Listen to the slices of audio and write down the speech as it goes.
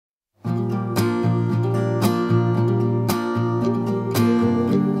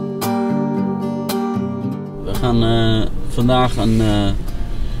gaan vandaag een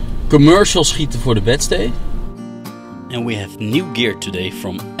commercial schieten voor de bedstay. And we have new gear today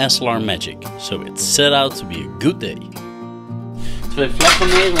from SLR Magic, so it set out to be a good day. 2 vlekken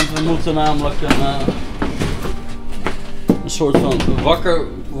mee, want we moeten namelijk een soort van wakker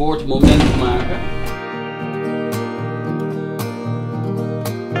word moment maken.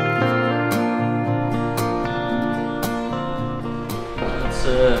 Dat is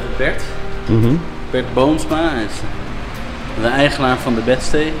Bert. Bert Boomsma, hij is de eigenaar van de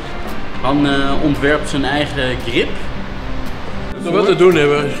bedstay. Han ontwerpt zijn eigen grip. Nog wat te doen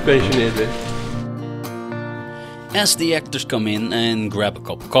hebben we gepensioneerd weer. As the actors come in and grab a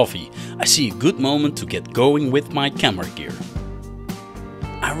cup of coffee, I see a good moment to get going with my camera gear.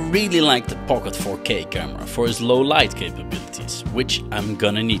 I really like the Pocket 4K camera for its low light capabilities, which I'm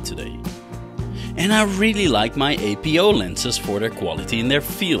gonna need today. And I really like my APO lenses for their quality and their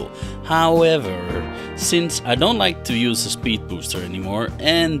feel. However, since I don't like to use a speed booster anymore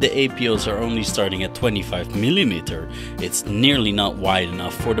and the APOs are only starting at 25mm, it's nearly not wide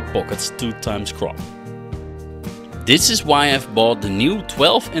enough for the Pocket's 2x crop. This is why I've bought the new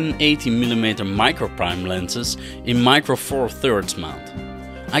 12 and 18mm Microprime lenses in micro 4/3 mount.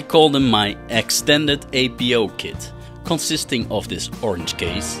 I call them my extended APO kit, consisting of this orange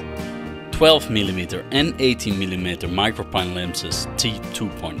case, 12mm and 18mm Microprime lenses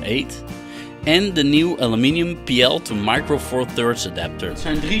T2.8 and the new aluminium PL to micro 4/3 adapter. Het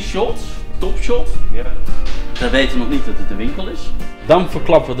zijn 3 shots, topshot. Ja. We weten nog niet dat het een winkel is. Dan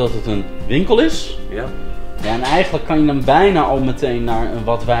verklappen we dat het een winkel is. Ja. Ja, en eigenlijk kan je dan bijna al meteen naar een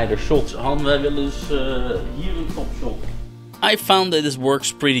wat wijder shot. Han, wij willen dus hier een topshot. I found that this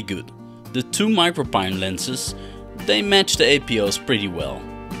works pretty good. The 2 Microprime lenses, they match the APOs pretty well.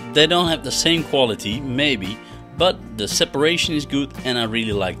 They don't have the same quality, maybe, but the separation is good and I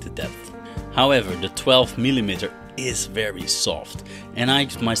really like the depth. However, the 12mm is very soft and I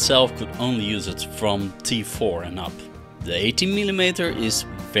myself could only use it from T4 and up. The 18mm is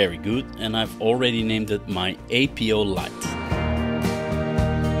very good and I've already named it my APO Light.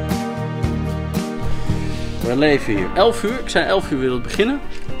 We leven hier 11 uur. Ik zei 11 uur willen we beginnen.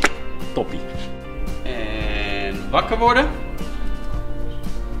 Toppie. En wakker worden.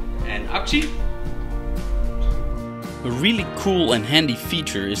 En actie. A really cool and handy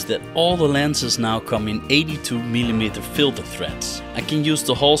feature is that all the lenses now come in 82mm filter threads. I can use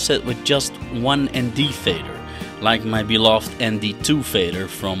the whole set with just one ND fader, like my beloved ND2 fader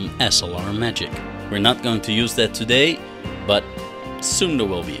from SLR Magic. We're not going to use that today, but soon there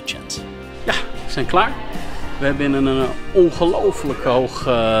will be a chance. Ja, we zijn klaar. We hebben in een ongelooflijk hoog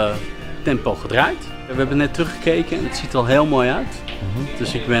tempo gedraaid. We hebben net teruggekeken en het ziet er al heel mooi uit.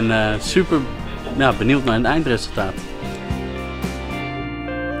 Dus ik ben super benieuwd naar het eindresultaat.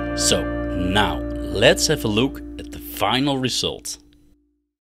 So, now let's have a look at the final result.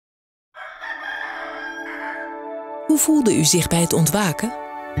 Hoe voelde u zich bij het ontwaken?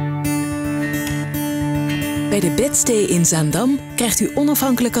 Bij de bedstay in Zaandam krijgt u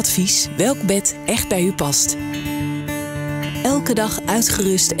onafhankelijk advies welk bed echt bij u past. Elke dag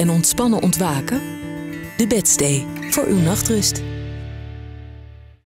uitgerust en ontspannen ontwaken? De bedstay voor uw nachtrust.